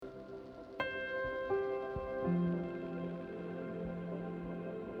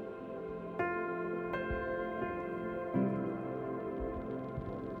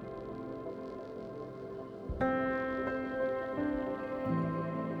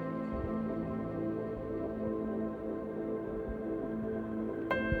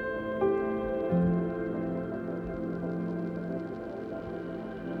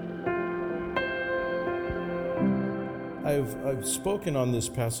I've spoken on this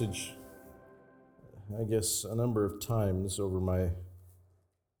passage, I guess, a number of times over my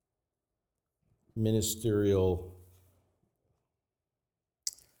ministerial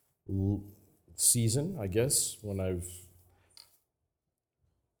season, I guess,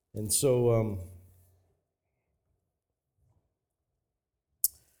 and so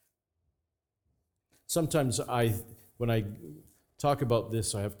sometimes when I talk about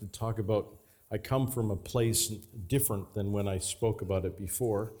this, I have to talk about, I come from a place different than when I spoke about it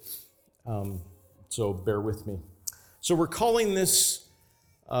before, so bear with me. So we're calling this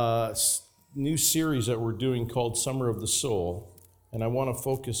new series that we're doing called Summer of the Soul, and I want to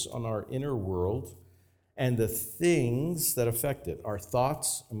focus on our inner world and the things that affect it, our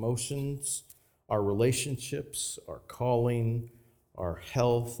thoughts, emotions, our relationships, our calling, our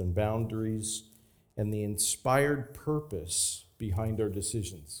health and boundaries, and the inspired purpose behind our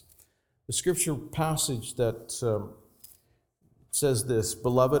decisions. The scripture passage that says this,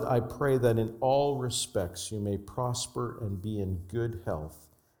 "Beloved, I pray that in all respects you may prosper and be in good health,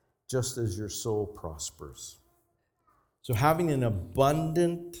 just as your soul prospers." So having an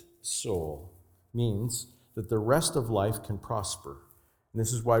abundant soul means that the rest of life can prosper. And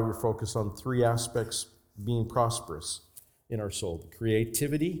this is why we're focused on three aspects being prosperous in our soul: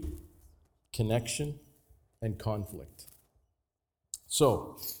 creativity, connection, and conflict.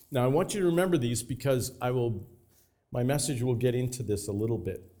 So, now I want you to remember these because my message will get into this a little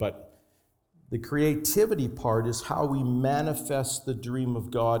bit, but the creativity part is how we manifest the dream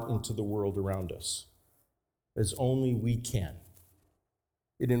of God into the world around us, as only we can.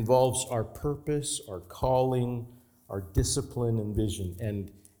 It involves our purpose, our calling, our discipline and vision.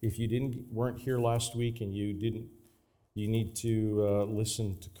 And if you weren't here last week and you need to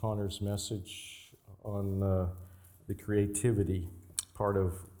listen to Connor's message on the creativity part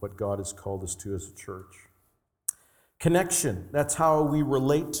of what God has called us to as a church. Connection, that's how we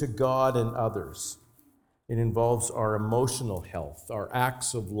relate to God and others. It involves our emotional health, our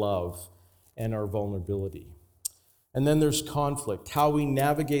acts of love, and our vulnerability. And then there's conflict, how we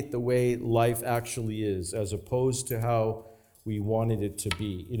navigate the way life actually is, as opposed to how we wanted it to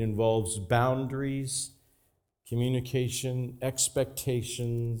be. It involves boundaries, communication,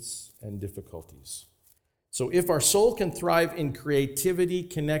 expectations, and difficulties. So if our soul can thrive in creativity,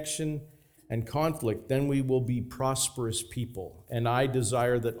 connection, and conflict, then we will be prosperous people. And I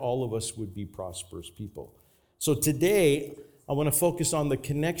desire that all of us would be prosperous people. So today, I want to focus on the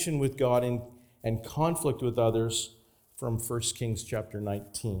connection with God and conflict with others from 1 Kings chapter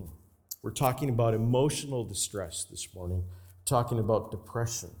 19. We're talking about emotional distress this morning. We're talking about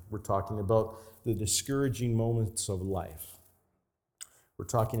depression. We're talking about the discouraging moments of life. We're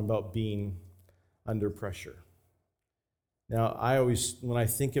talking about being under pressure. Now, when I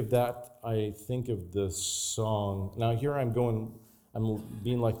think of that, I think of the song. Now, here I'm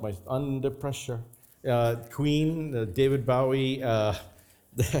being like my Under Pressure. Queen, David Bowie,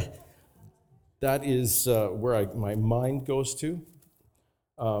 that is where my mind goes to.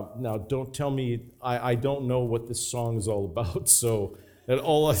 Now, don't tell me, I don't know what this song is all about, so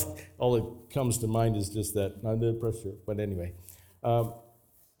all it comes to mind is just that, Under Pressure. But anyway,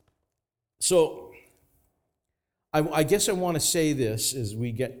 so I guess I want to say this as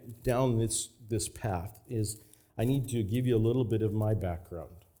we get down this path, is I need to give you a little bit of my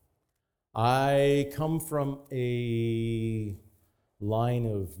background. I come from a line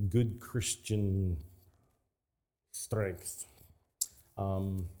of good Christian strength.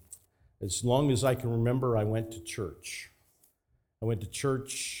 As long as I can remember, I went to church. I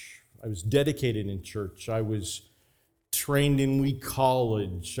was dedicated in church. I was trained in Wee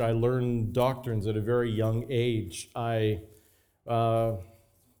College. I learned doctrines at a very young age. I was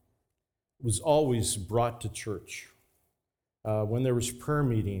always brought to church. When there was prayer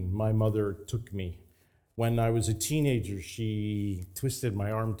meeting, my mother took me. When I was a teenager, she twisted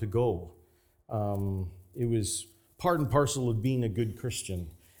my arm to go. It was part and parcel of being a good Christian.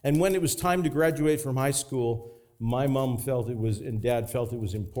 And when it was time to graduate from high school, my mom and dad felt it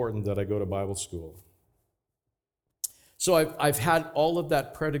was important that I go to Bible school. So I've had all of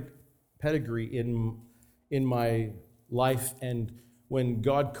that pedigree in my life, and when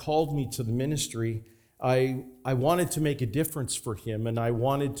God called me to the ministry, I wanted to make a difference for Him, and I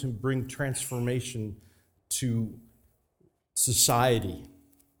wanted to bring transformation to society.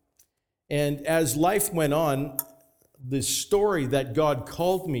 And as life went on, the story that God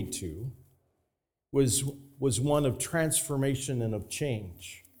called me to was one of transformation and of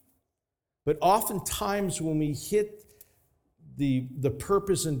change. But oftentimes when we hit the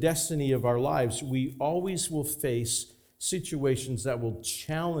purpose and destiny of our lives, we always will face situations that will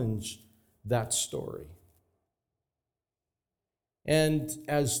challenge that story. And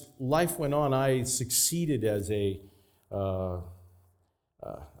as life went on, I succeeded as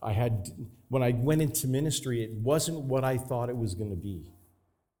when I went into ministry, it wasn't what I thought it was going to be.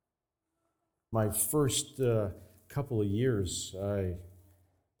 My first couple of years,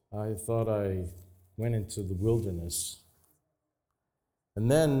 I thought I went into the wilderness. And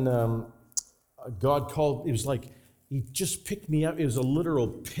then God called, it was like he just picked me up. It was a literal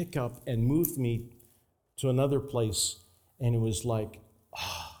pickup and moved me to another place. And it was like,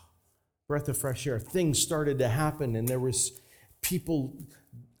 breath of fresh air. Things started to happen, and there was people.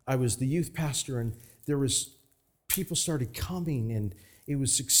 I was the youth pastor, and there was people started coming, and it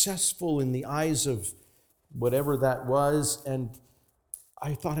was successful in the eyes of whatever that was. And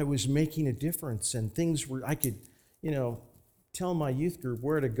I thought I was making a difference, and things were, I could, tell my youth group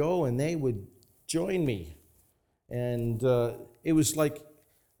where to go, and they would join me. And it was like,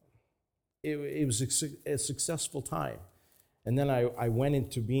 it was a successful time. And then I went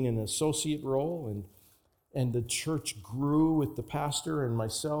into being an associate role, and the church grew with the pastor and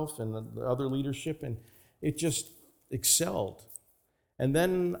myself and the other leadership, and it just excelled. And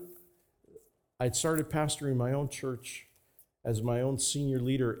then I started pastoring my own church as my own senior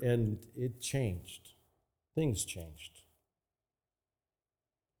leader, and it changed. Things changed.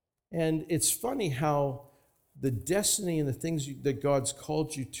 And it's funny how the destiny and the things that God's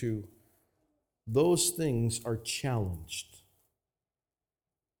called you to, those things are challenged.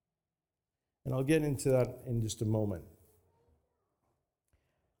 And I'll get into that in just a moment.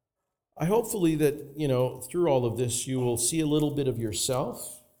 I hopefully that, through all of this, you will see a little bit of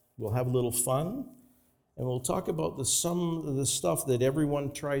yourself. We'll have a little fun. And we'll talk about some of the stuff that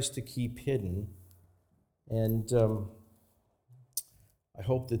everyone tries to keep hidden. And I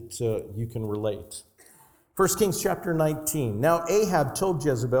hope that you can relate. 1 Kings chapter 19. Now Ahab told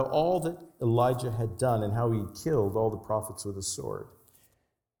Jezebel all that Elijah had done and how he killed all the prophets with a sword.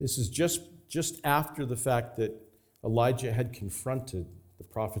 This is just after the fact that Elijah had confronted the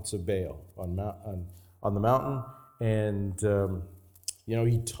prophets of Baal on the mountain, and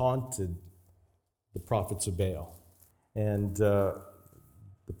he taunted the prophets of Baal. And the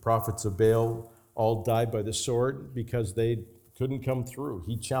prophets of Baal all died by the sword because they couldn't come through.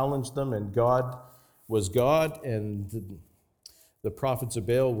 He challenged them, and God was God, and the prophets of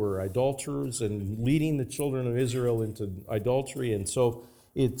Baal were idolaters and leading the children of Israel into idolatry. And so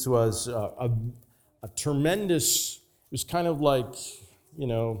it was a tremendous, it was kind of like,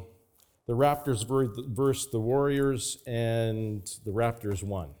 the Raptors versus the Warriors, and the Raptors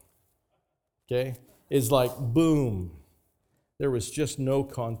won. Okay? It's like, boom. There was just no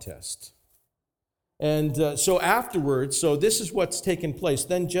contest. And so afterwards, so this is what's taken place.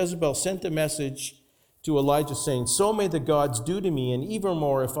 Then Jezebel sent a message to Elijah saying, "So may the gods do to me, and even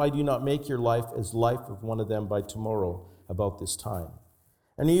more if I do not make your life as life of one of them by tomorrow about this time."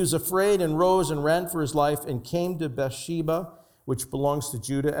 And he was afraid and rose and ran for his life and came to Beersheba, which belongs to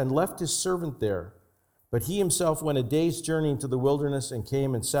Judah, and left his servant there. But he himself went a day's journey into the wilderness and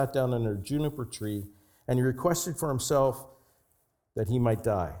came and sat down under a juniper tree, and he requested for himself that he might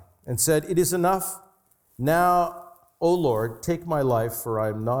die, and said, "It is enough. Now, O Lord, take my life, for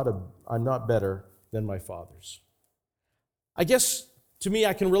I'm not better than my fathers." I guess, to me,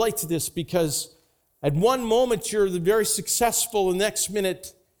 I can relate to this because at one moment you're very successful, the next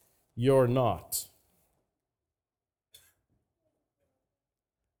minute you're not.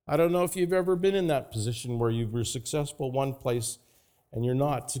 I don't know if you've ever been in that position where you were successful one place and you're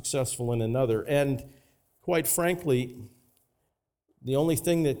not successful in another. And quite frankly, the only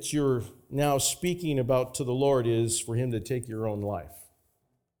thing that you're now speaking about to the Lord is for him to take your own life.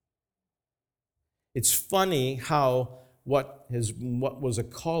 It's funny how what was a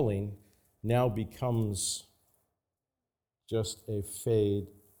calling now becomes just a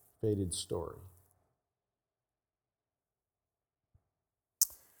faded story.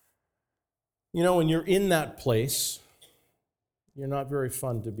 When you're in that place, you're not very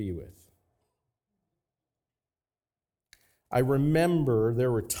fun to be with. I remember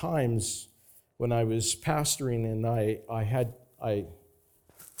there were times when I was pastoring, and I had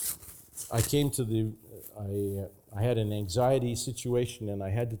an anxiety situation, and I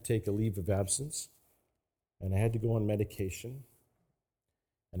had to take a leave of absence, and I had to go on medication,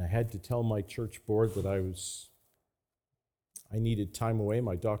 and I had to tell my church board that I needed time away.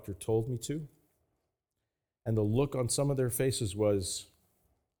 My doctor told me to. And the look on some of their faces was,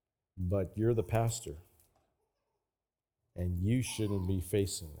 "But you're the pastor, and you shouldn't be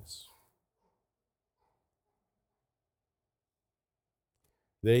facing this."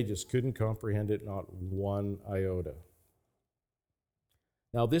 They just couldn't comprehend it, not one iota.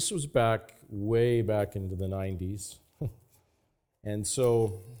 Now, this was way back into the 90s. And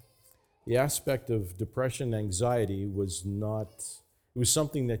so the aspect of depression, anxiety was not, it was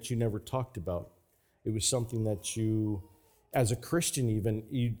something that you never talked about. It was something that you, as a Christian even,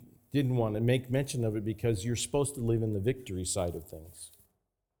 you didn't want to make mention of it because you're supposed to live in the victory side of things.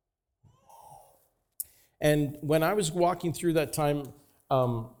 And when I was walking through that time,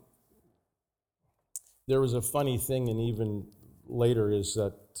 there was a funny thing, and even later, is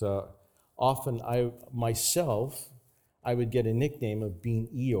that often I would get a nickname of being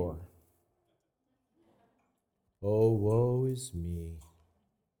Eeyore. Oh, woe is me.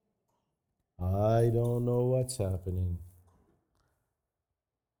 I don't know what's happening.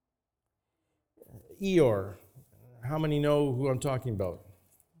 Eeyore. How many know who I'm talking about?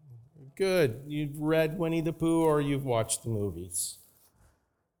 Good. You've read Winnie the Pooh or you've watched the movies.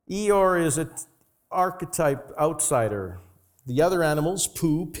 Eeyore is an archetype outsider. The other animals,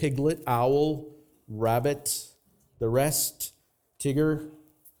 Pooh, Piglet, Owl, Rabbit, the rest, Tigger,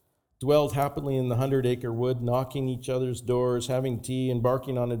 dwelled happily in the 100-acre wood, knocking each other's doors, having tea,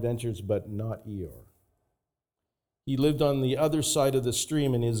 embarking on adventures, but not Eeyore. He lived on the other side of the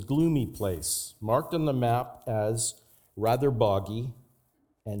stream in his gloomy place, marked on the map as rather boggy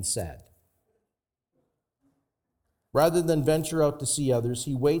and sad. Rather than venture out to see others,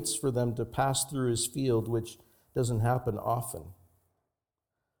 he waits for them to pass through his field, which doesn't happen often.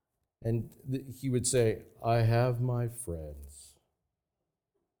 And he would say, I have my friends.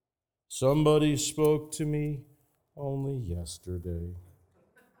 Somebody spoke to me only yesterday.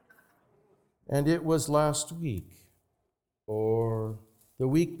 And it was last week, or the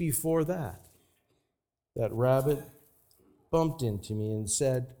week before that rabbit bumped into me and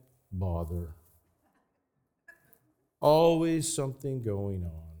said, bother. Always something going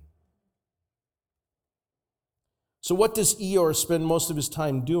on. So what does Eeyore spend most of his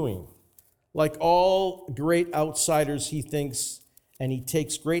time doing? Like all great outsiders, he thinks, and he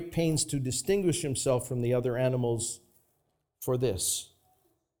takes great pains to distinguish himself from the other animals for this.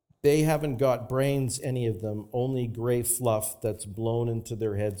 They haven't got brains, any of them, only gray fluff that's blown into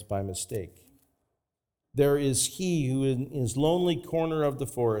their heads by mistake. There is he who in his lonely corner of the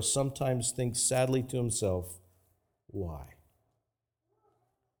forest sometimes thinks sadly to himself, why?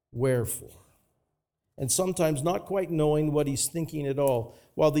 Wherefore? And sometimes not quite knowing what he's thinking at all,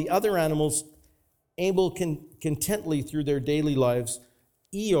 while the other animals able contently through their daily lives,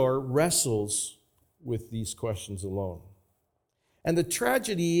 Eeyore wrestles with these questions alone. And the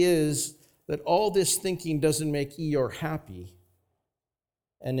tragedy is that all this thinking doesn't make Eeyore happy.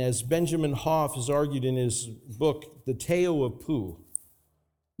 And as Benjamin Hoff has argued in his book, The Tao of Pooh,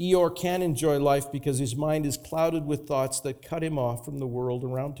 Eeyore can't enjoy life because his mind is clouded with thoughts that cut him off from the world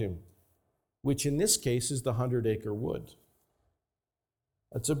around him, which in this case is the 100-acre wood.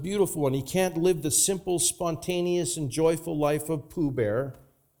 That's a beautiful one. He can't live the simple, spontaneous, and joyful life of Pooh Bear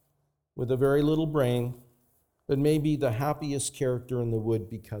with a very little brain, but may be the happiest character in the wood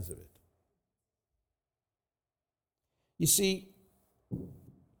because of it. You see,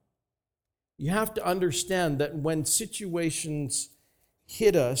 you have to understand that when situations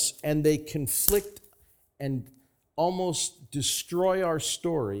hit us and they conflict and almost destroy our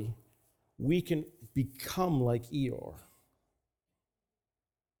story, we can become like Eeyore.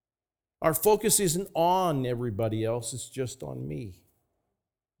 Our focus isn't on everybody else, it's just on me.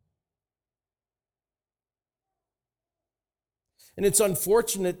 And it's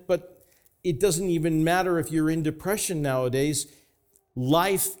unfortunate, but it doesn't even matter if you're in depression nowadays.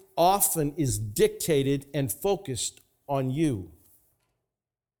 Life often is dictated and focused on you.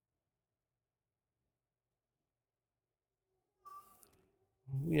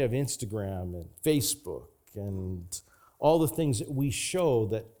 We have Instagram and Facebook and all the things that we show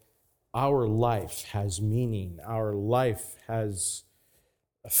that our life has meaning, our life has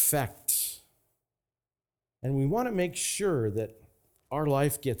effect. And we want to make sure that our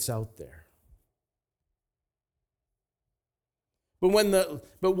life gets out there. But when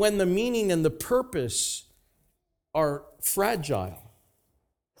the meaning and the purpose are fragile,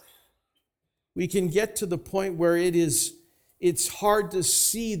 we can get to the point where it's hard to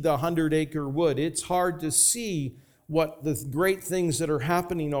see the 100-acre wood. It's hard to see what the great things that are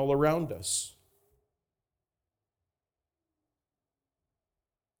happening all around us.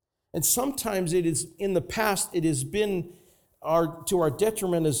 And sometimes it is, in the past, it has been to our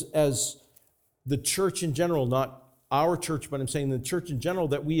detriment as the church in general, not our church, but I'm saying the church in general,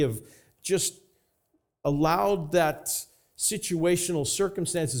 that we have just allowed that situational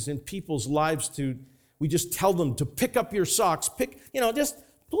circumstances in people's lives we just tell them to pick up your socks, just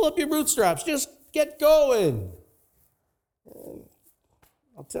pull up your bootstraps, just get going. And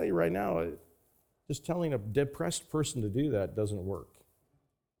I'll tell you right now, Just telling a depressed person to do that doesn't work.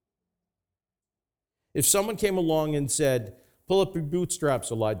 If someone came along and said, pull up your bootstraps,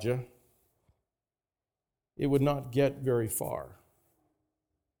 Elijah, it would not get very far.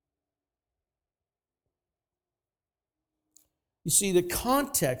 You see, the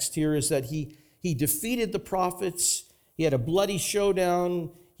context here is that he defeated the prophets. He had a bloody showdown.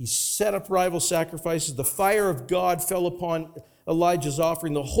 He set up rival sacrifices. The fire of God fell upon Elijah's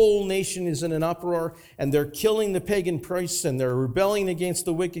offering. The whole nation is in an uproar, and they're killing the pagan priests, and they're rebelling against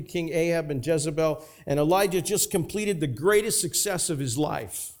the wicked king Ahab and Jezebel. And Elijah just completed the greatest success of his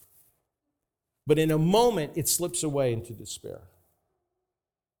life. But in a moment, it slips away into despair.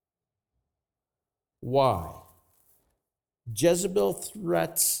 Why? Jezebel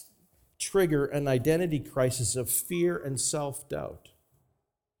threats trigger an identity crisis of fear and self-doubt.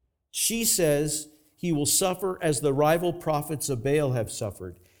 She says he will suffer as the rival prophets of Baal have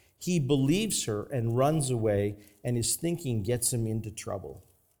suffered. He believes her and runs away, and his thinking gets him into trouble.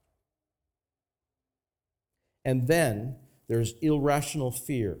 And then there's irrational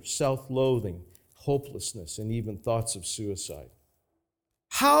fear, self-loathing, hopelessness, and even thoughts of suicide.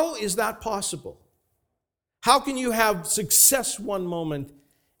 How is that possible? How can you have success one moment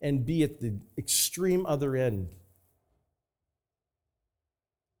and be at the extreme other end?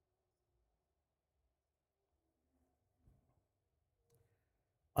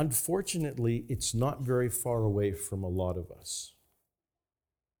 Unfortunately, it's not very far away from a lot of us.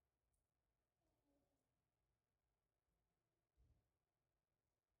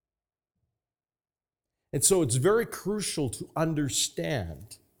 And so it's very crucial to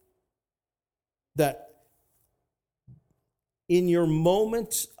understand that in your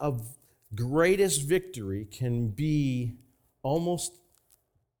moment of greatest victory can be almost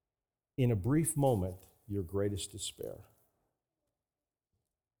in a brief moment your greatest despair.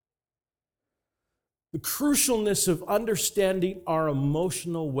 The crucialness of understanding our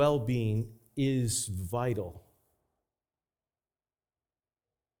emotional well-being is vital.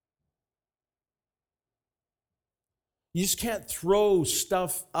 You just can't throw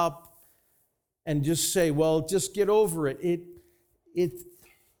stuff up and just say, well, just get over it.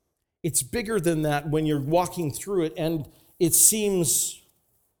 It's bigger than that when you're walking through it, and it seems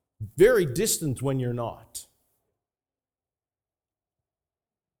very distant when you're not.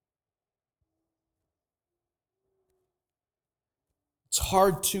 It's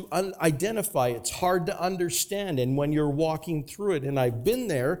hard to identify. It's hard to understand. And when you're walking through it, and I've been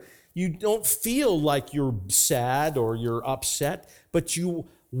there, you don't feel like you're sad or you're upset, but you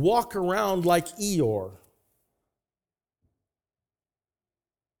walk around like Eeyore.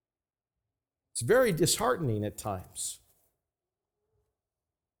 It's very disheartening at times.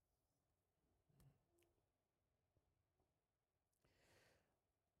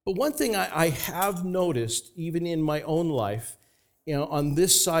 But one thing I have noticed, even in my own life, on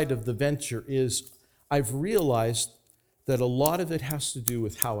this side of the venture, is I've realized that a lot of it has to do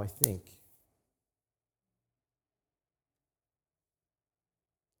with how I think.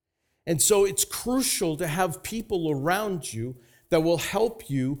 And so it's crucial to have people around you that will help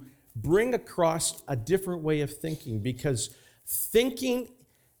you bring across a different way of thinking, because thinking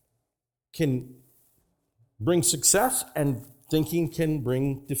can bring success and thinking can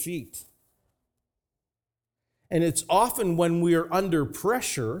bring defeat. And it's often when we are under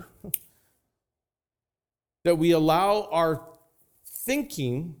pressure that we allow our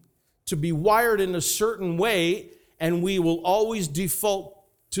thinking to be wired in a certain way, and we will always default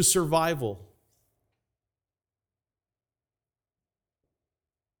to survival.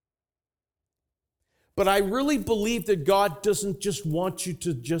 But I really believe that God doesn't just want you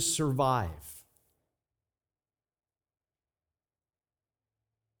to just survive.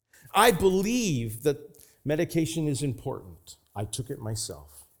 I believe that medication is important. I took it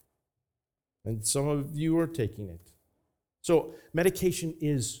myself. And some of you are taking it. So medication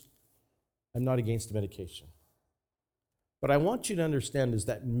is, I'm not against medication. But I want you to understand is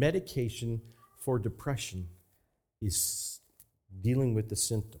that medication for depression is dealing with the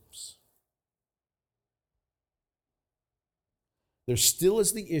symptoms. There still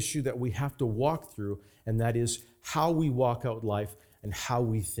is the issue that we have to walk through, and that is how we walk out life and how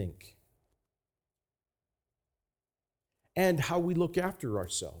we think. And how we look after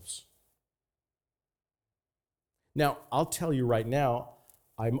ourselves. Now, I'll tell you right now,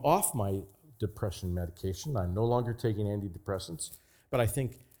 I'm off my depression medication. I'm no longer taking antidepressants, but I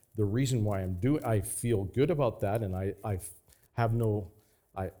think the reason why I feel good about that, and I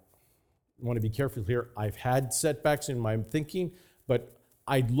want to be careful here. I've had setbacks in my thinking, but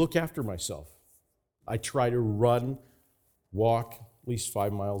I look after myself. I try to walk at least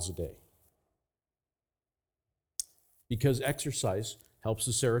 5 miles a day. because exercise helps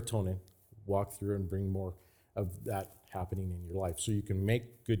the serotonin walk through and bring more of that happening in your life so you can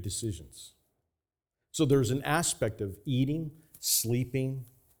make good decisions. So there's an aspect of eating, sleeping,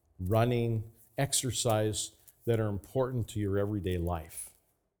 running, exercise that are important to your everyday life.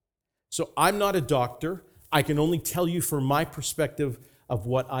 So I'm not a doctor. I can only tell you from my perspective of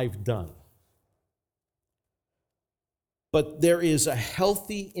what I've done. But there is a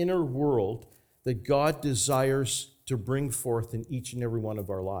healthy inner world that God desires to bring forth in each and every one of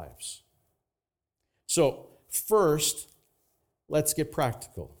our lives. So first, let's get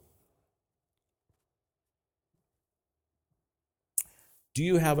practical. Do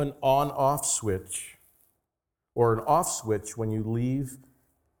you have an on-off switch or an off switch when you leave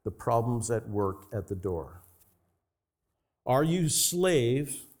the problems at work at the door? Are you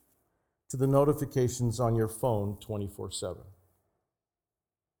slave to the notifications on your phone 24/7?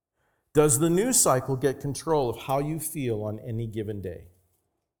 Does the news cycle get control of how you feel on any given day?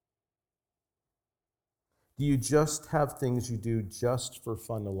 Do you just have things you do just for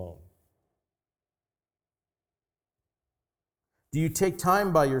fun alone? Do you take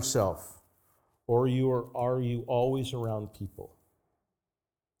time by yourself, or are you always around people?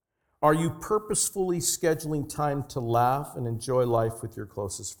 Are you purposefully scheduling time to laugh and enjoy life with your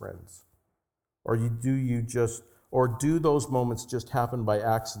closest friends? Or do those moments just happen by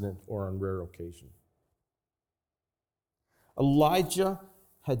accident or on rare occasion? Elijah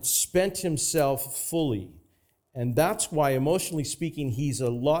had spent himself fully, and that's why, emotionally speaking, he's a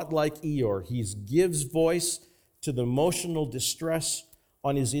lot like Eeyore. He gives voice to the emotional distress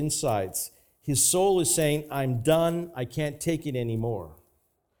on his insides. His soul is saying, I'm done, I can't take it anymore.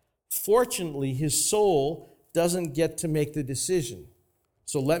 Fortunately, his soul doesn't get to make the decision.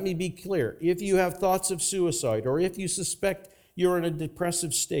 So let me be clear. If you have thoughts of suicide, or if you suspect you're in a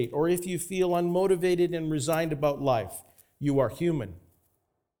depressive state, or if you feel unmotivated and resigned about life, you are human.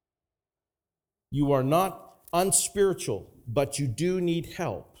 You are not unspiritual, but you do need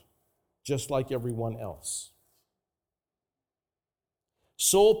help, just like everyone else.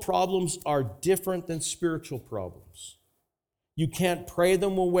 Soul problems are different than spiritual problems. You can't pray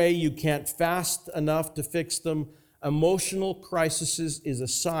them away. You can't fast enough to fix them. Emotional crises is a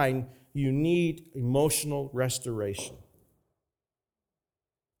sign you need emotional restoration.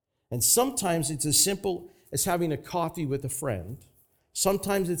 And sometimes it's as simple as having a coffee with a friend.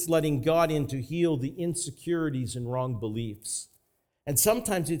 Sometimes it's letting God in to heal the insecurities and wrong beliefs. And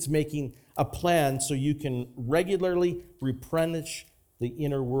sometimes it's making a plan so you can regularly replenish the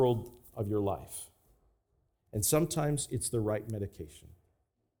inner world of your life. And sometimes it's the right medication.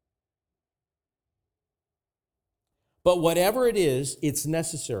 But whatever it is, it's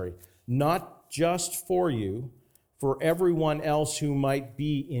necessary, not just for you, for everyone else who might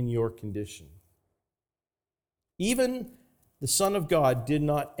be in your condition. Even the Son of God did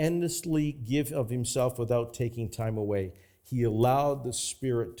not endlessly give of himself without taking time away. He allowed the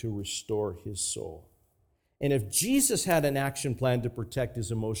Spirit to restore his soul. And if Jesus had an action plan to protect his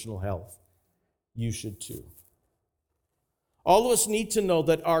emotional health, you should too. All of us need to know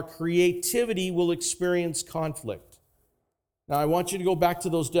that our creativity will experience conflict. Now, I want you to go back to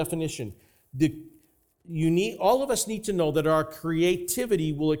those definitions. All of us need to know that our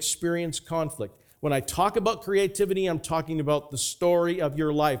creativity will experience conflict. When I talk about creativity, I'm talking about the story of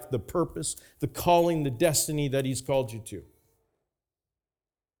your life, the purpose, the calling, the destiny that he's called you to.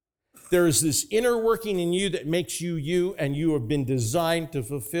 There is this inner working in you that makes you you, and you have been designed to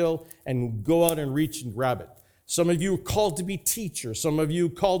fulfill and go out and reach and grab it. Some of you are called to be teachers. Some of you are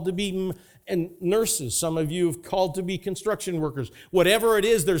called to be nurses. Some of you are called to be construction workers. Whatever it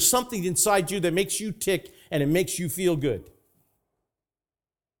is, there's something inside you that makes you tick and it makes you feel good.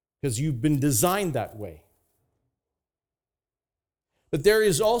 Because you've been designed that way. But there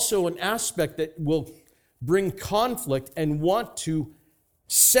is also an aspect that will bring conflict and want to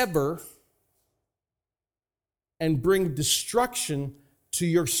sever and bring destruction to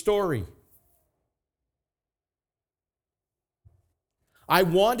your story. I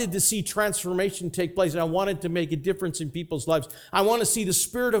wanted to see transformation take place, and I wanted to make a difference in people's lives. I want to see the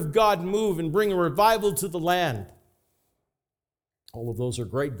Spirit of God move and bring a revival to the land. All of those are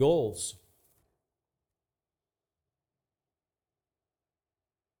great goals.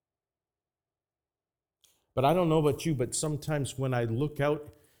 But I don't know about you, but sometimes when I look out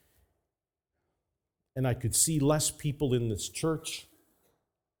and I could see less people in this church,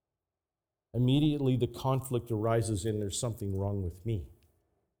 immediately the conflict arises and there's something wrong with me.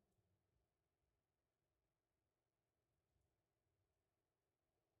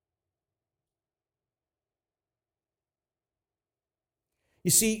 You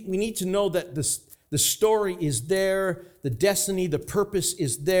see, we need to know that The story is there. The destiny, the purpose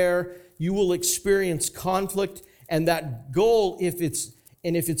is there. You will experience conflict, and that goal, if it's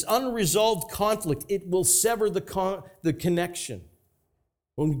unresolved conflict, it will sever the connection.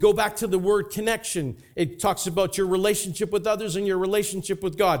 When we go back to the word connection, it talks about your relationship with others and your relationship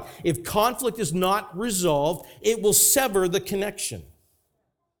with God. If conflict is not resolved, it will sever the connection.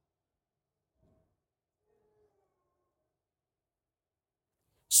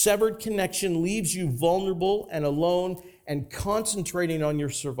 Severed connection leaves you vulnerable and alone and concentrating on your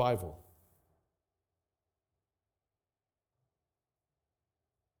survival.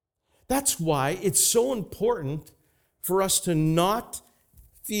 That's why it's so important for us to not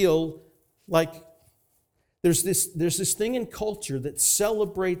feel like there's this thing in culture that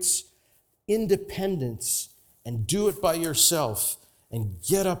celebrates independence and do it by yourself and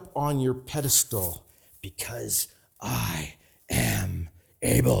get up on your pedestal because I am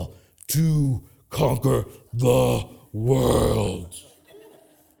able to conquer the world.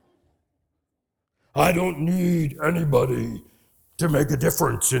 I don't need anybody to make a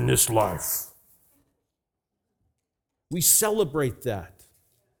difference in this life. We celebrate that.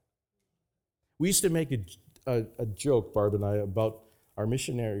 We used to make a joke, Barb and I, about our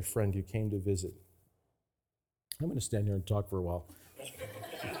missionary friend who came to visit. I'm going to stand here and talk for a while.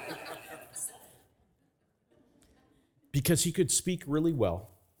 Because he could speak really well,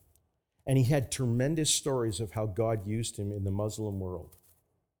 and he had tremendous stories of how God used him in the Muslim world.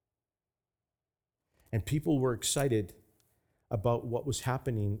 And people were excited about what was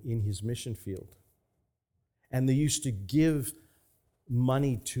happening in his mission field. And they used to give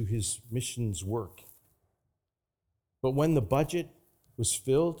money to his missions work. But when the budget was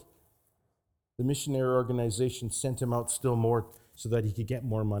filled, the missionary organization sent him out still more so that he could get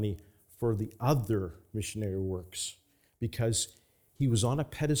more money for the other missionary works, because he was on a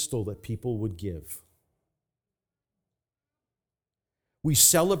pedestal that people would give. We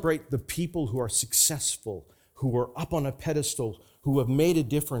celebrate the people who are successful, who are up on a pedestal, who have made a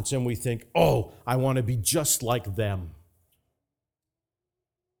difference, and we think, oh, I want to be just like them.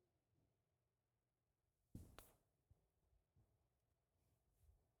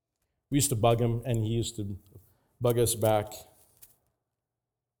 We used to bug him, and he used to bug us back.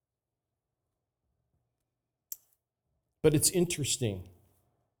 But it's interesting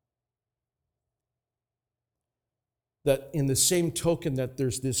that in the same token that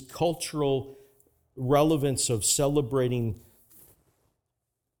there's this cultural relevance of celebrating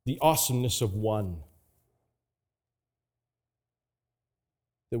the awesomeness of one,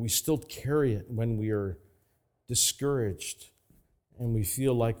 that we still carry it when we are discouraged and we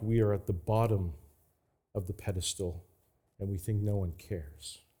feel like we are at the bottom of the pedestal and we think no one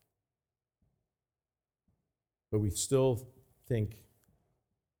cares. But we still think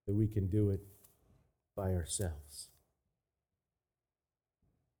that we can do it by ourselves.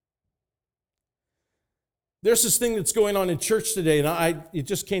 There's this thing that's going on in church today, and it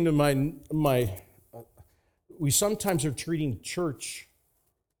just came to my we sometimes are treating church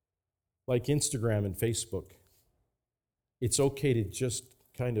like Instagram and Facebook. It's okay to just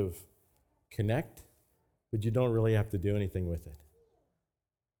kind of connect, but you don't really have to do anything with it.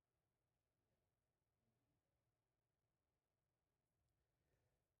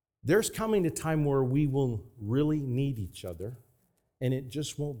 There's coming a time where we will really need each other, and it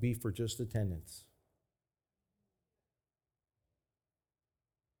just won't be for just attendance.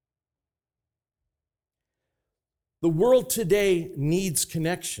 The world today needs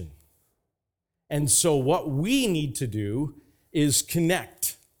connection. And so what we need to do is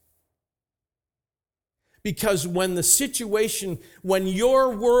connect. Because when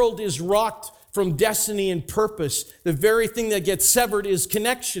your world is rocked from destiny and purpose, the very thing that gets severed is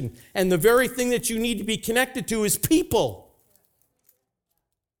connection. And the very thing that you need to be connected to is people.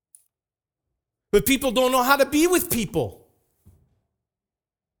 But people don't know how to be with people.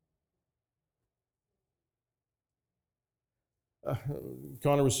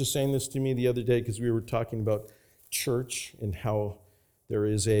 Connor was just saying this to me the other day because we were talking about church and how there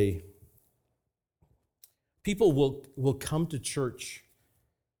is people will come to church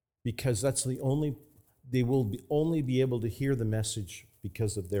because that's they will only be able to hear the message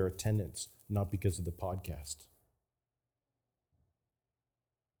because of their attendance, not because of the podcast.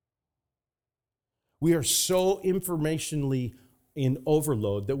 We are so informationally in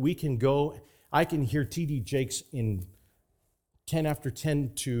overload that I can hear T.D. Jakes in 10 after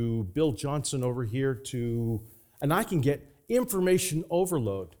 10 to Bill Johnson over here and I can get information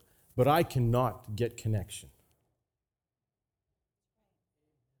overload, but I cannot get connection.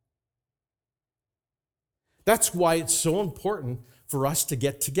 That's why it's so important for us to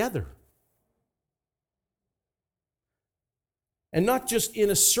get together. And not just in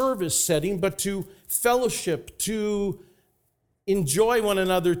a service setting, but to fellowship, to enjoy one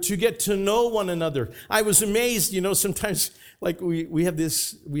another, to get to know one another. I was amazed, sometimes like we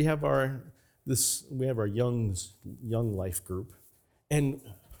have our young life group, and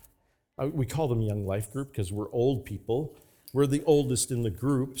we call them young life group because we're old people. We're the oldest in the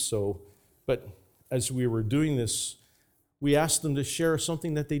group, but as we were doing this, we asked them to share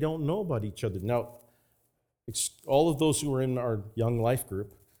something that they don't know about each other. Now, all of those who are in our young life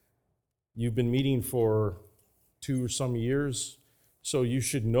group, you've been meeting for 2 or some years, so you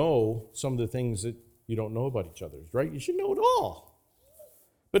should know some of the things that you don't know about each other, right? You should know it all.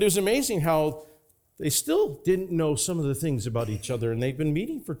 But it was amazing how they still didn't know some of the things about each other, and they've been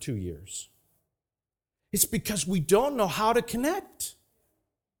meeting for 2 years. It's because we don't know how to connect.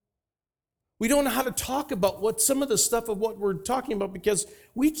 We don't know how to talk about some of the stuff of what we're talking about because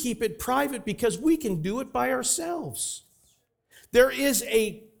we keep it private because we can do it by ourselves. There is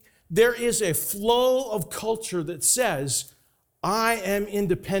a flow of culture that says, I am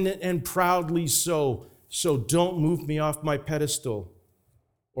independent and proudly so don't move me off my pedestal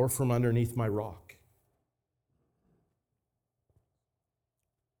or from underneath my rock.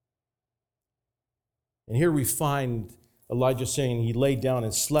 And here we find Elijah saying he laid down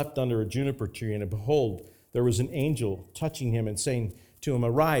and slept under a juniper tree, and behold, there was an angel touching him and saying to him,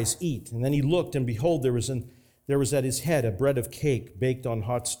 arise, eat. And then he looked, and behold, there was at his head a bread of cake baked on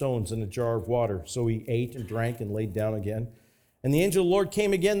hot stones and a jar of water. So he ate and drank and laid down again. And the angel of the Lord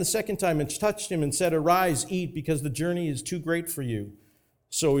came again the second time and touched him and said, arise, eat, because the journey is too great for you.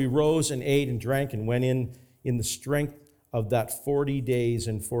 So he rose and ate and drank and went in the strength of that 40 days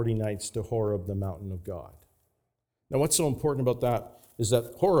and 40 nights to Horeb, the mountain of God. Now, what's so important about that is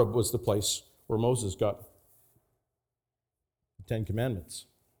that Horeb was the place where Moses got the 10 Commandments.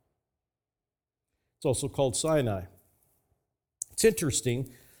 It's also called Sinai. It's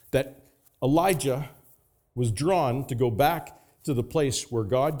interesting that Elijah was drawn to go back to the place where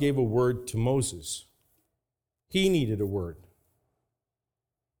God gave a word to Moses. He needed a word.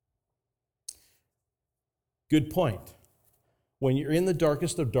 Good point. When you're in the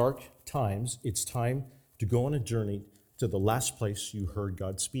darkest of dark times, it's time to go on a journey to the last place you heard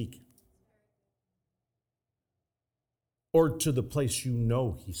God speak. Or to the place you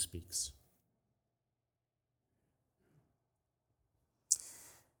know He speaks.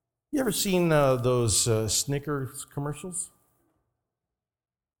 You ever seen those Snickers commercials?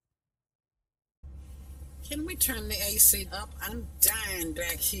 Can we turn the AC up? I'm dying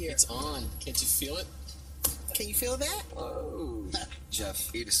back here. It's on. Can't you feel it? Can you feel that? Oh.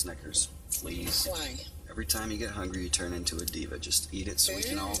 Jeff, eat a Snickers, please. Why? Every time you get hungry, you turn into a diva. Just eat it so we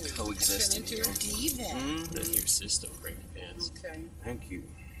can all coexist. Turn into a diva. That's your system, break your pants. Okay. Thank you.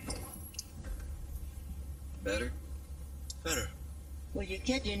 Better? Better. Will you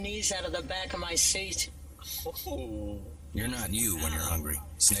get your knees out of the back of my seat? Oh. You're not you when you're hungry.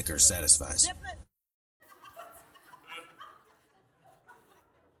 Snickers satisfies.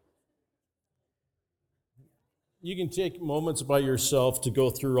 You can take moments by yourself to go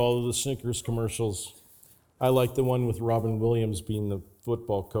through all of the Snickers commercials. I like the one with Robin Williams being the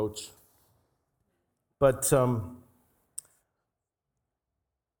football coach. But the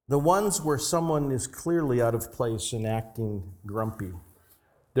ones where someone is clearly out of place and acting grumpy,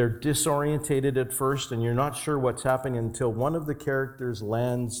 they're disorientated at first and you're not sure what's happening until one of the characters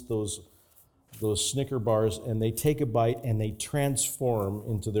lands those Snicker bars and they take a bite and they transform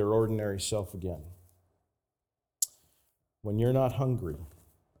into their ordinary self again. When you're not hungry,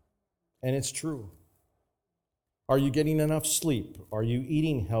 and it's true. Are you getting enough sleep? Are you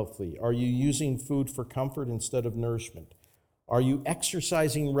eating healthy? Are you using food for comfort instead of nourishment? Are you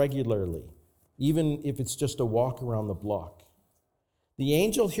exercising regularly, even if it's just a walk around the block? The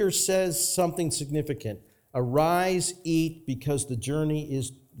angel here says something significant. Arise, eat, because the journey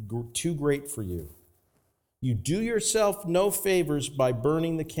is too great for you. You do yourself no favors by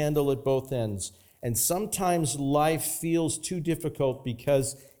burning the candle at both ends. And sometimes life feels too difficult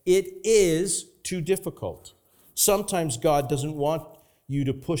because it is too difficult. Sometimes God doesn't want you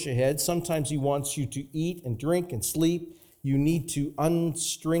to push ahead. Sometimes He wants you to eat and drink and sleep. You need to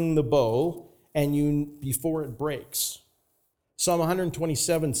unstring the bow before it breaks. Psalm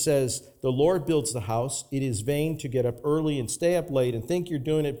 127 says, the Lord builds the house. It is vain to get up early and stay up late and think you're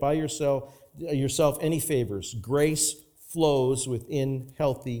doing it by yourself any favors. Grace flows within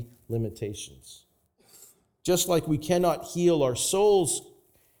healthy limitations. Just like we cannot heal our soul's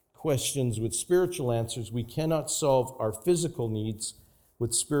questions with spiritual answers, we cannot solve our physical needs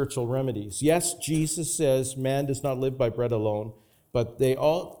with spiritual remedies. Yes, Jesus says man does not live by bread alone, but they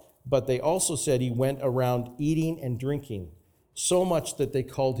also said He went around eating and drinking. so much that they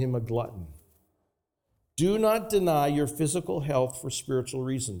called him a glutton. Do not deny your physical health for spiritual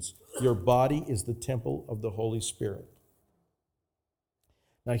reasons. Your body is the temple of the Holy Spirit.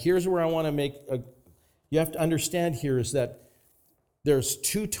 Now, here's where I want to you have to understand here is that there's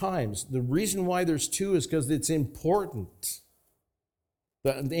two times. The reason why there's two is because it's important.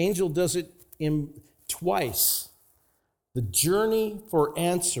 The angel does it twice. The journey for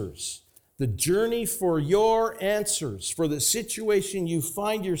answers. The journey for your answers, for the situation you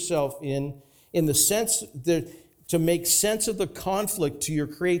find yourself in the sense that to make sense of the conflict to your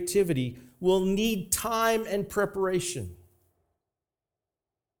creativity, will need time and preparation.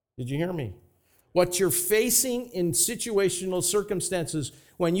 Did you hear me? What you're facing in situational circumstances,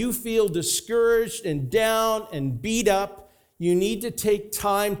 when you feel discouraged and down and beat up, you need to take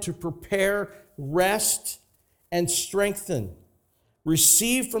time to prepare, rest, and strengthen.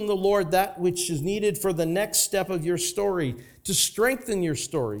 Receive from the Lord that which is needed for the next step of your story, to strengthen your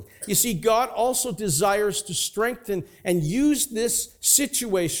story. You see, God also desires to strengthen and use this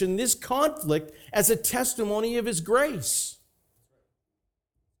situation, this conflict, as a testimony of His grace.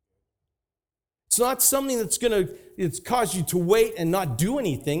 It's not something that's going to cause you to wait and not do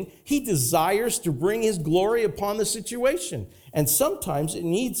anything. He desires to bring His glory upon the situation. And sometimes it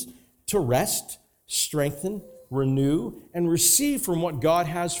needs to rest, strengthen, renew, and receive from what God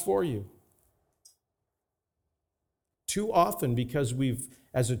has for you. Too often, because we've,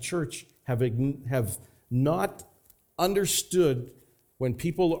 as a church, have not understood when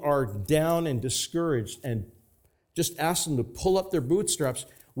people are down and discouraged and just ask them to pull up their bootstraps,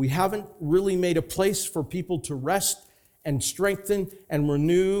 we haven't really made a place for people to rest and strengthen and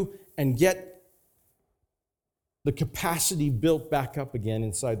renew and get the capacity built back up again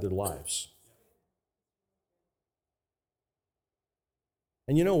inside their lives.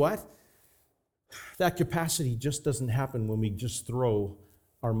 And you know what? That capacity just doesn't happen when we just throw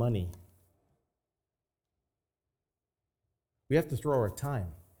our money. We have to throw our time.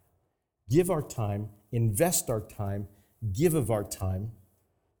 Give our time, invest our time, give of our time,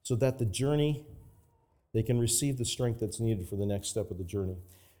 so that the journey, they can receive the strength that's needed for the next step of the journey.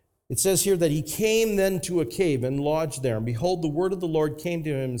 It says here that he came then to a cave and lodged there. And behold, the word of the Lord came to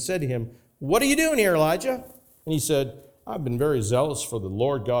him and said to him, "What are you doing here, Elijah?" And he said, "I've been very zealous for the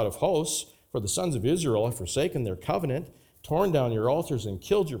Lord God of hosts, for the sons of Israel have forsaken their covenant, torn down your altars, and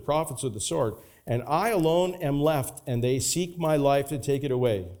killed your prophets with the sword. And I alone am left, and they seek my life to take it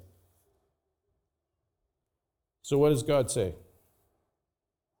away." So what does God say?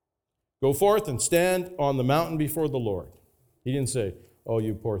 Go forth and stand on the mountain before the Lord. He didn't say, "Oh,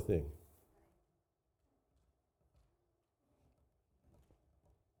 you poor thing."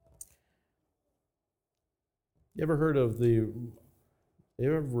 You ever heard of do you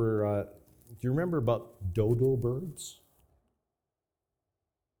remember about dodo birds?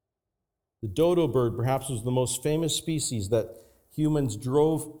 The dodo bird perhaps was the most famous species that humans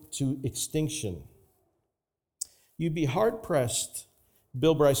drove to extinction. You'd be hard-pressed,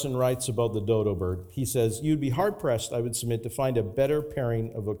 Bill Bryson writes about the dodo bird. He says, "You'd be hard-pressed, I would submit, to find a better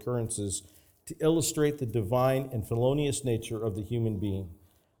pairing of occurrences to illustrate the divine and felonious nature of the human being.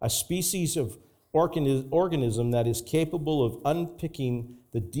 A species of organism that is capable of unpicking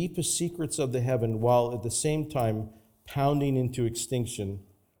the deepest secrets of the heaven while at the same time pounding into extinction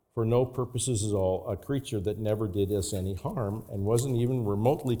for no purposes at all, a creature that never did us any harm and wasn't even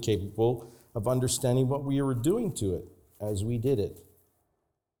remotely capable of understanding what we were doing to it as we did it."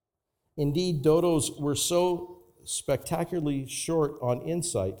 Indeed, dodos were so spectacularly short on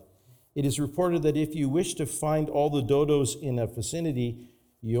insight, it is reported that if you wished to find all the dodos in a vicinity,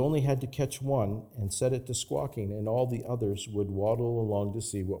 you only had to catch one and set it to squawking, and all the others would waddle along to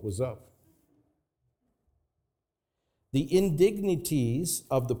see what was up. The indignities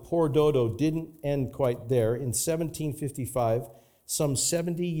of the poor dodo didn't end quite there. In 1755, some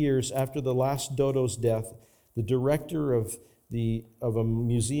 70 years after the last dodo's death, the director of a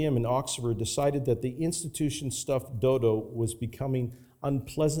museum in Oxford decided that the institution stuffed dodo was becoming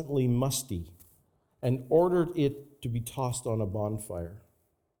unpleasantly musty and ordered it to be tossed on a bonfire.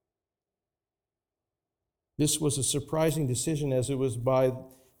 This was a surprising decision, as it was by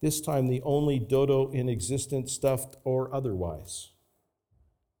this time the only dodo in existence, stuffed or otherwise.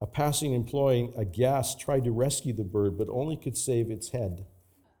 A passing employee, aghast, tried to rescue the bird, but only could save its head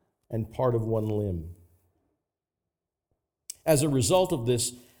and part of one limb. As a result of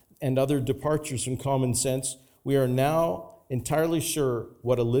this and other departures from common sense, we are now entirely sure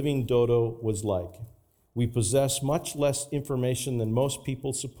what a living dodo was like. We possess much less information than most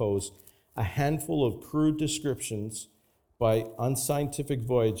people suppose, a handful of crude descriptions by unscientific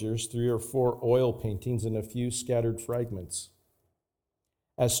voyagers, 3 or 4 oil paintings, and a few scattered fragments.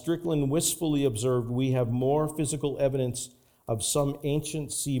 As Strickland wistfully observed, we have more physical evidence of some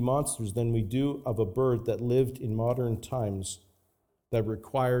ancient sea monsters than we do of a bird that lived in modern times that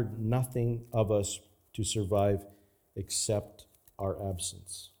required nothing of us to survive except our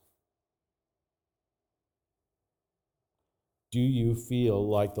absence. Do you feel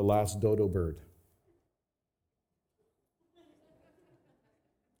like the last dodo bird?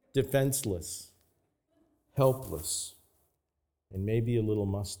 Defenseless, helpless, and maybe a little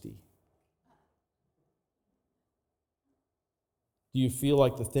musty. Do you feel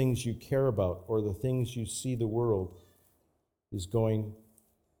like the things you care about or the things you see the world is going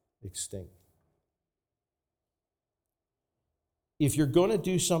extinct? If you're going to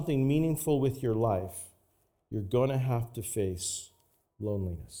do something meaningful with your life, you're going to have to face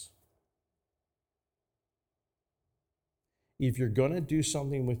loneliness. If you're going to do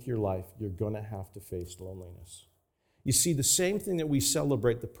something with your life, you're going to have to face loneliness. You see, the same thing that we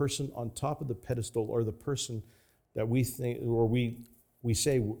celebrate, the person on top of the pedestal or the person that we think, or we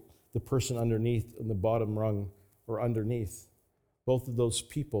say the person underneath in the bottom rung or underneath, both of those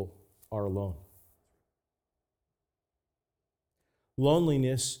people are alone.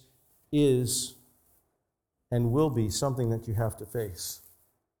 Loneliness is and will be something that you have to face.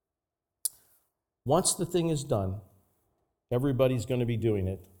 Once the thing is done, everybody's going to be doing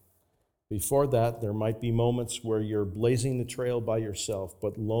it. Before that, there might be moments where you're blazing the trail by yourself,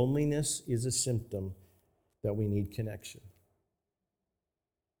 but loneliness is a symptom that we need connection.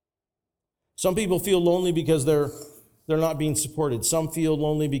 Some people feel lonely because they're not being supported. Some feel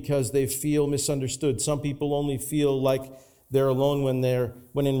lonely because they feel misunderstood. Some people only feel like they're alone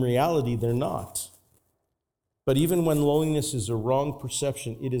when in reality they're not. But even when loneliness is a wrong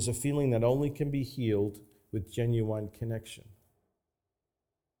perception, it is a feeling that only can be healed with genuine connection.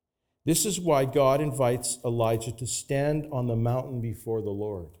 This is why God invites Elijah to stand on the mountain before the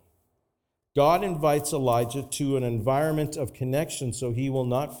Lord. God invites Elijah to an environment of connection so he will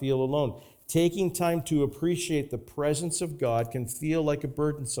not feel alone. Taking time to appreciate the presence of God can feel like a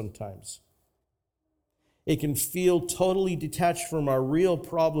burden sometimes. It can feel totally detached from our real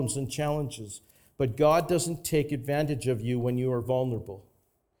problems and challenges, but God doesn't take advantage of you when you are vulnerable.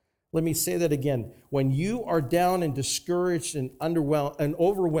 Let me say that again. When you are down and discouraged and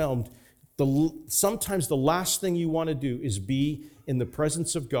overwhelmed, sometimes the last thing you want to do is be in the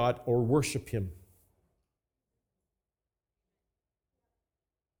presence of God or worship Him.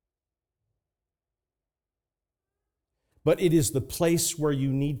 But it is the place where you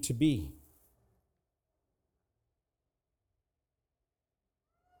need to be.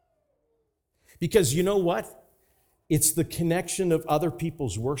 Because you know what? It's the connection of other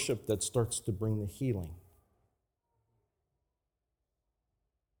people's worship that starts to bring the healing.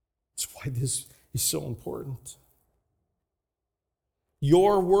 That's why this is so important.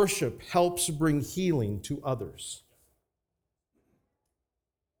 Your worship helps bring healing to others.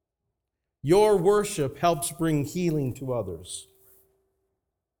 Your worship helps bring healing to others.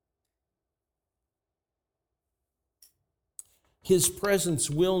 His presence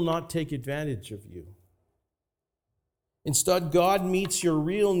will not take advantage of you. Instead, God meets your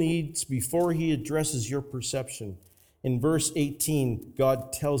real needs before He addresses your perception. In verse 18,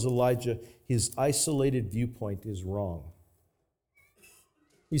 God tells Elijah his isolated viewpoint is wrong.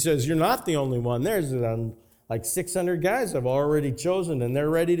 He says, you're not the only one. There's like 600 guys I've already chosen, and they're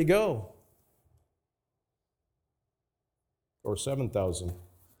ready to go. Or 7,000.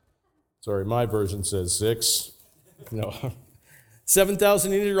 Sorry, my version says 6. No.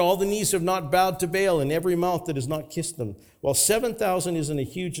 7,000 in all the knees have not bowed to Baal, and every mouth that has not kissed them. While 7,000 isn't a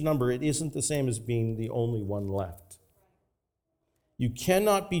huge number, it isn't the same as being the only one left. You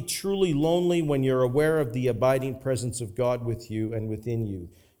cannot be truly lonely when you're aware of the abiding presence of God with you and within you.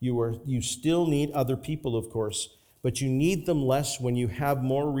 You still need other people, of course, but you need them less when you have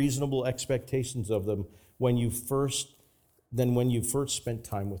more reasonable expectations of them than when you first spent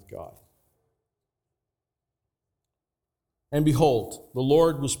time with God. And behold, the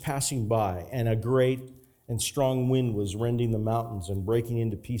Lord was passing by, and a great and strong wind was rending the mountains and breaking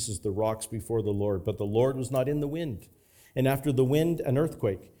into pieces the rocks before the Lord. But the Lord was not in the wind. And after the wind, an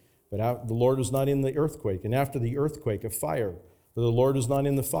earthquake. But the Lord was not in the earthquake. And after the earthquake, a fire. But the Lord was not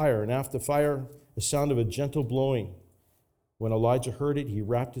in the fire. And after the fire, the sound of a gentle blowing. When Elijah heard it, he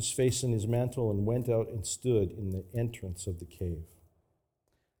wrapped his face in his mantle and went out and stood in the entrance of the cave.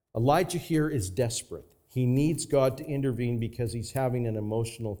 Elijah here is desperate. He needs God to intervene because he's having an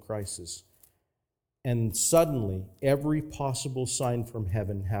emotional crisis. And suddenly, every possible sign from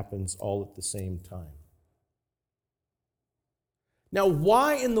heaven happens all at the same time. Now,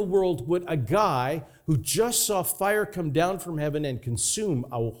 why in the world would a guy who just saw fire come down from heaven and consume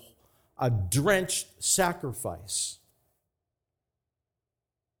a drenched sacrifice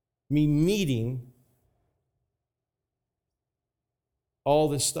be needing all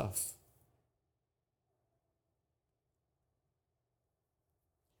this stuff?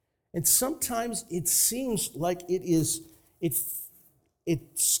 And sometimes it seems like it's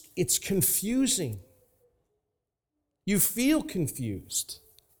confusing. You feel confused.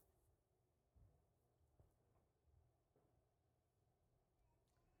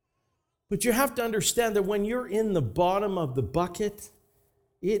 But you have to understand that when you're in the bottom of the bucket,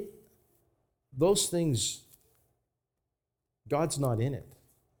 those things, God's not in it.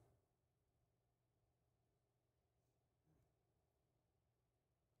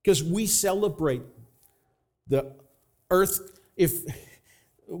 Because we celebrate the earth,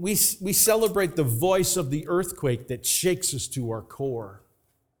 we celebrate the voice of the earthquake that shakes us to our core,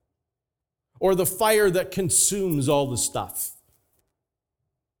 or the fire that consumes all the stuff.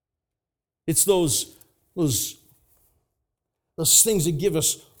 It's those things that give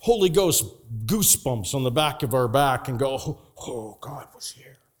us Holy Ghost goosebumps on the back of our back and go, oh, God was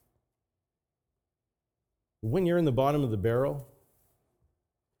here. When you're in the bottom of the barrel,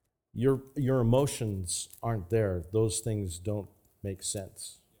 your emotions aren't there. Those things don't make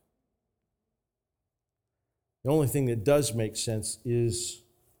sense. The only thing that does make sense is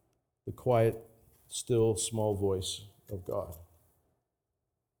the quiet, still, small voice of God.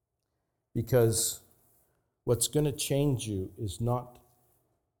 Because what's going to change you is not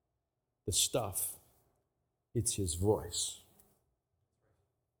the stuff, it's His voice.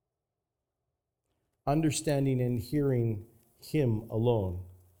 Understanding and hearing Him alone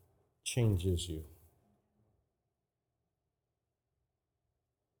changes you.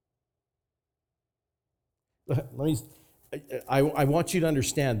 I want you to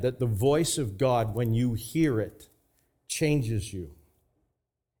understand that the voice of God, when you hear it, changes you.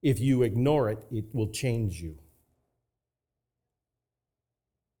 If you ignore it, it will change you.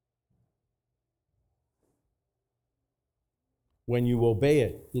 When you obey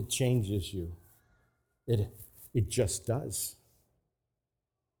it, it changes you. It just does.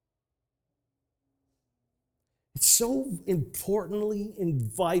 It's so importantly and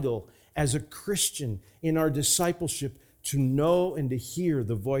vital as a Christian in our discipleship to know and to hear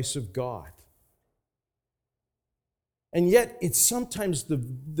the voice of God. And yet, it's sometimes the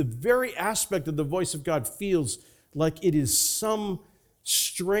very aspect of the voice of God feels like it is some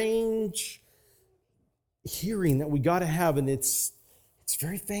strange hearing that we got to have, and it's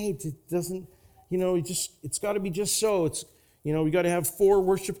very faint. It doesn't, it's got to be just so. It's, we got to have 4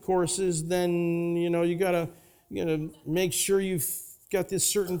 worship choruses, then, you got to make sure you've got this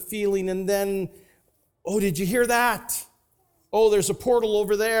certain feeling, and then, oh, did you hear that? Oh, there's a portal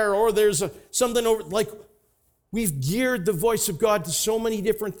over there, or there's something over, like, we've geared the voice of God to so many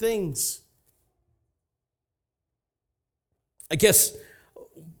different things. I guess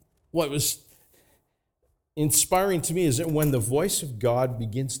what was inspiring to me is that when the voice of God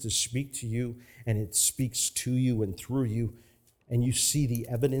begins to speak to you, and it speaks to you and through you, and you see the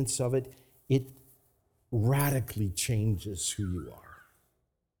evidence of it, it radically changes who you are.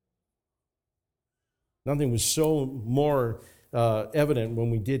 Nothing was so more evident when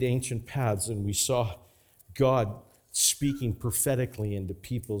we did Ancient Paths and we saw God speaking prophetically into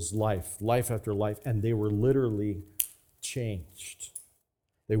people's life after life, and they were literally changed.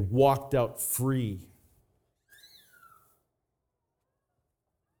 They walked out free.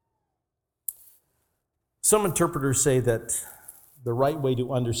 Some interpreters say that the right way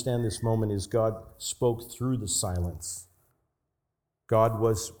to understand this moment is God spoke through the silence. God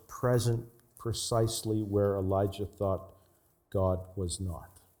was present precisely where Elijah thought God was not.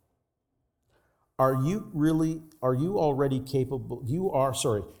 You are already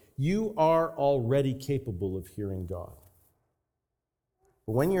capable of hearing God.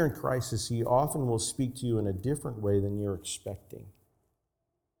 But when you're in crisis, He often will speak to you in a different way than you're expecting.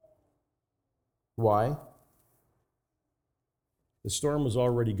 Why? The storm was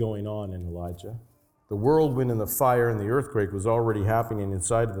already going on in Elijah. The whirlwind and the fire and the earthquake was already happening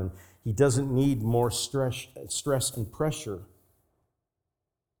inside of them. He doesn't need more stress and pressure.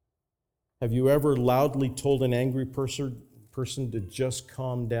 Have you ever loudly told an angry person to just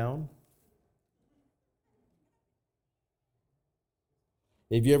calm down?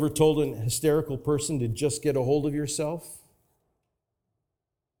 Have you ever told an hysterical person to just get a hold of yourself?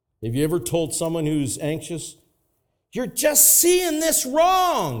 Have you ever told someone who's anxious, "You're just seeing this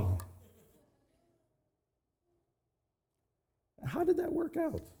wrong"? How did that work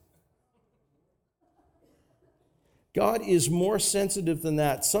out? God is more sensitive than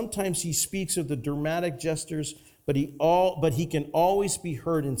that. Sometimes he speaks of the dramatic gestures, but he can always be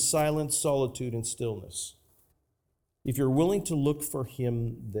heard in silence, solitude, and stillness. If you're willing to look for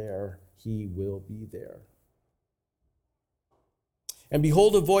him there, he will be there. And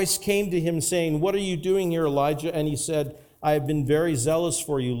behold, a voice came to him saying, "What are you doing here, Elijah?" And he said, "I have been very zealous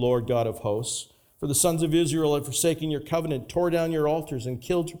for you, Lord God of hosts. For the sons of Israel have forsaken your covenant, tore down your altars, and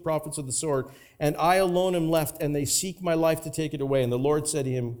killed your prophets with the sword. And I alone am left, and they seek my life to take it away." And the Lord said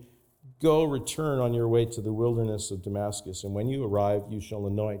to him, "Go, return on your way to the wilderness of Damascus. And when you arrive, you shall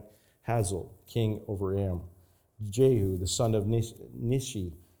anoint Hazael king over Aram, Jehu the son of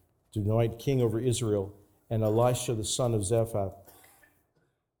Nishi to anoint king over Israel, and Elisha the son of Zaphat,"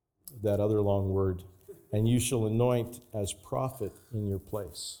 that other long word, "and you shall anoint as prophet in your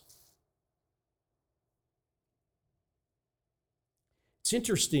place." It's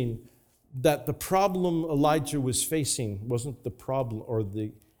interesting that the problem Elijah was facing wasn't the problem or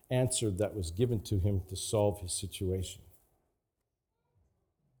the answer that was given to him to solve his situation.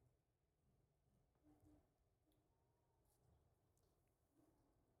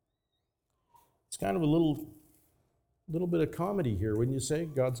 It's kind of a little bit of comedy here, wouldn't you say?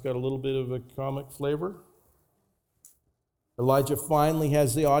 God's got a little bit of a comic flavor. Elijah finally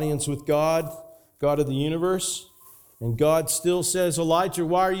has the audience with God, God of the universe. And God still says, "Elijah,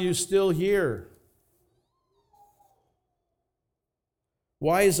 why are you still here?"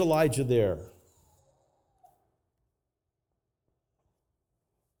 Why is Elijah there?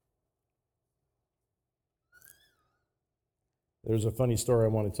 There's a funny story I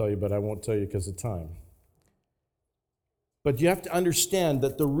want to tell you, but I won't tell you because of time. But you have to understand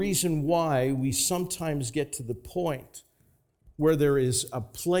that the reason why we sometimes get to the point where there is a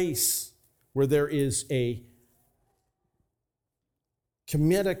place, where there is a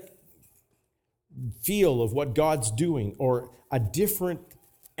comedic feel of what God's doing or a different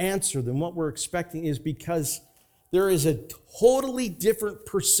answer than what we're expecting is because there is a totally different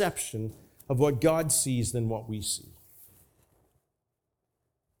perception of what God sees than what we see.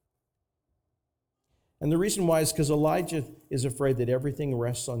 And the reason why is because Elijah is afraid that everything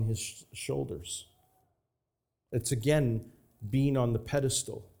rests on his shoulders. It's again being on the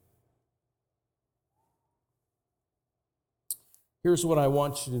pedestal. Here's what I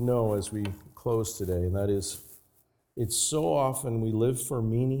want you to know as we close today, and that is, it's so often we live for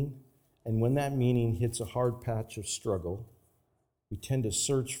meaning, and when that meaning hits a hard patch of struggle, we tend to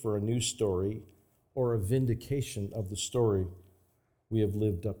search for a new story or a vindication of the story we have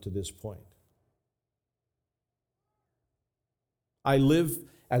lived up to this point. I live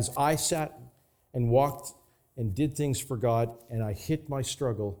as I sat and walked and did things for God, and I hit my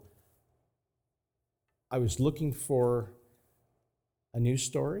struggle. I was looking for a new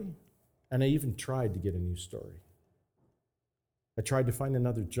story, and I even tried to get a new story. I tried to find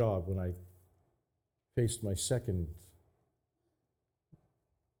another job when I faced my second.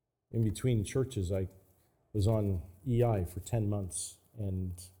 In between churches, I was on EI for 10 months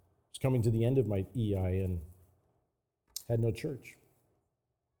and was coming to the end of my EI and had no church.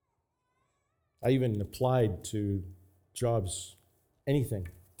 I even applied to jobs, anything,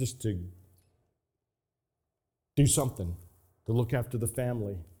 just to do something, to look after the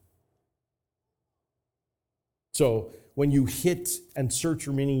family. So when you hit and search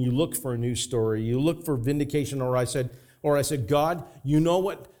for meaning, you look for a new story, you look for vindication, or I said, God, you know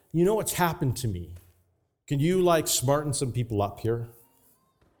what's happened to me. Can you smarten some people up here?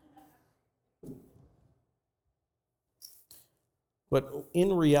 But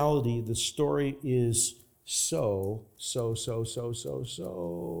in reality, the story is so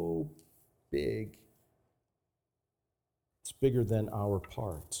big. It's bigger than our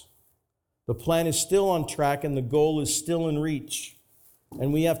part. The plan is still on track and the goal is still in reach.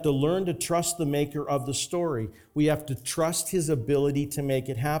 And we have to learn to trust the maker of the story. We have to trust his ability to make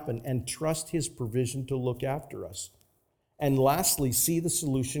it happen and trust his provision to look after us. And lastly, see the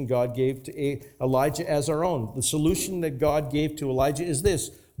solution God gave to Elijah as our own. The solution that God gave to Elijah is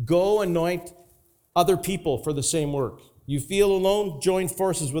this: go anoint other people for the same work. You feel alone? Join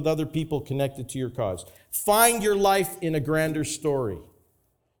forces with other people connected to your cause. Find your life in a grander story.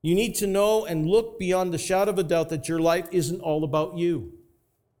 You need to know and look beyond the shadow of a doubt that your life isn't all about you.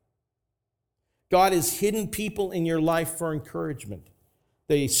 God has hidden people in your life for encouragement.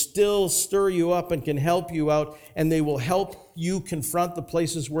 They still stir you up and can help you out, and they will help you confront the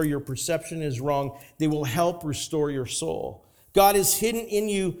places where your perception is wrong. They will help restore your soul. God has hidden in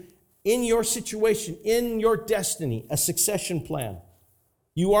you, in your situation, in your destiny, a succession plan.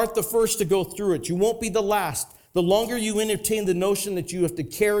 You aren't the first to go through it. You won't be the last. The longer you entertain the notion that you have to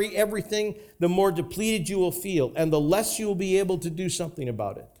carry everything, the more depleted you will feel, and the less you will be able to do something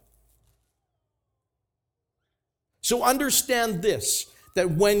about it. So understand this,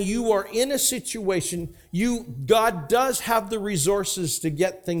 that when you are in a situation, God does have the resources to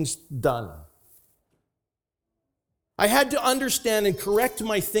get things done. I had to understand and correct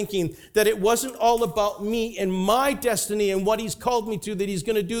my thinking that it wasn't all about me and my destiny and what He's called me to, that He's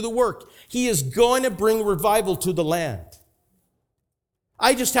going to do the work. He is going to bring revival to the land.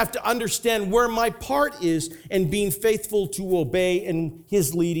 I just have to understand where my part is and being faithful to obey in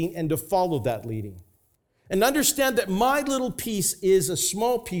His leading and to follow that leading. And understand that my little piece is a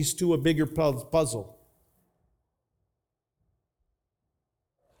small piece to a bigger puzzle.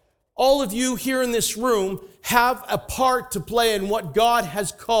 All of you here in this room have a part to play in what God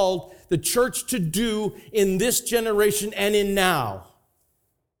has called the church to do in this generation and in now.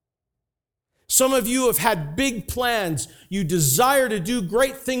 Some of you have had big plans. You desire to do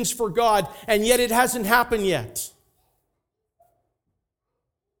great things for God, and yet it hasn't happened yet.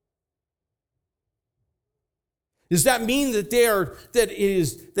 Does that mean that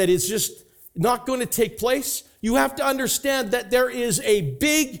it's just not going to take place? You have to understand that there is a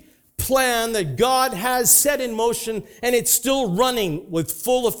big plan that God has set in motion, and it's still running with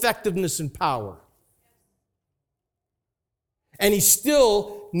full effectiveness and power. And He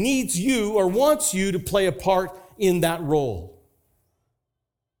still needs you or wants you to play a part in that role.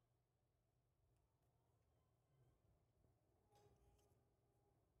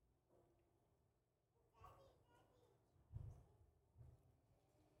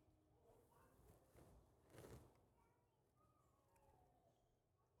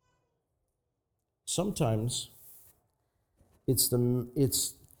 Sometimes it's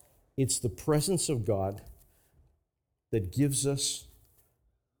the presence of God that gives us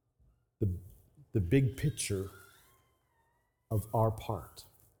the big picture of our part.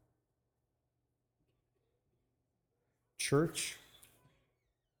 Church,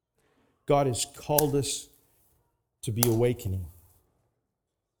 God has called us to be awakening.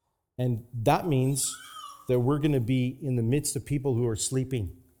 And that means that we're going to be in the midst of people who are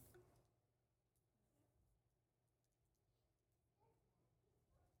sleeping.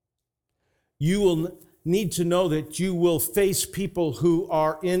 You will need to know that you will face people who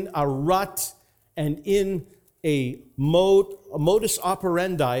are in a rut and in a modus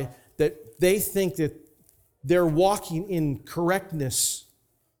operandi that they think that they're walking in correctness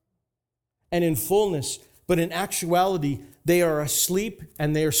and in fullness, but in actuality, they are asleep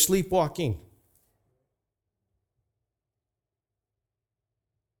and they are sleepwalking.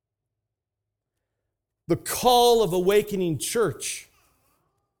 The call of Awakening Church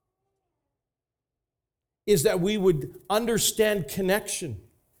is that we would understand connection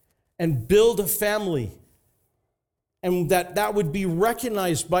and build a family, and that would be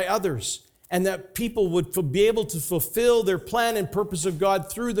recognized by others, and that people would be able to fulfill their plan and purpose of God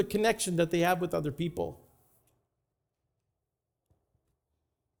through the connection that they have with other people.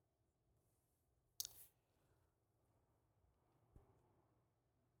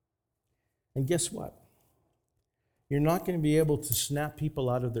 And guess what? You're not going to be able to snap people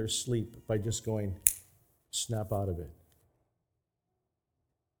out of their sleep by just going, snap out of it.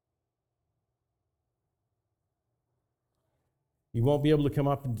 You won't be able to come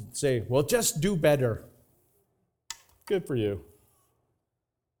up and say, well, just do better. Good for you.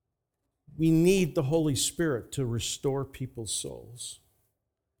 We need the Holy Spirit to restore people's souls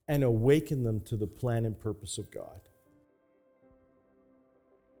and awaken them to the plan and purpose of God.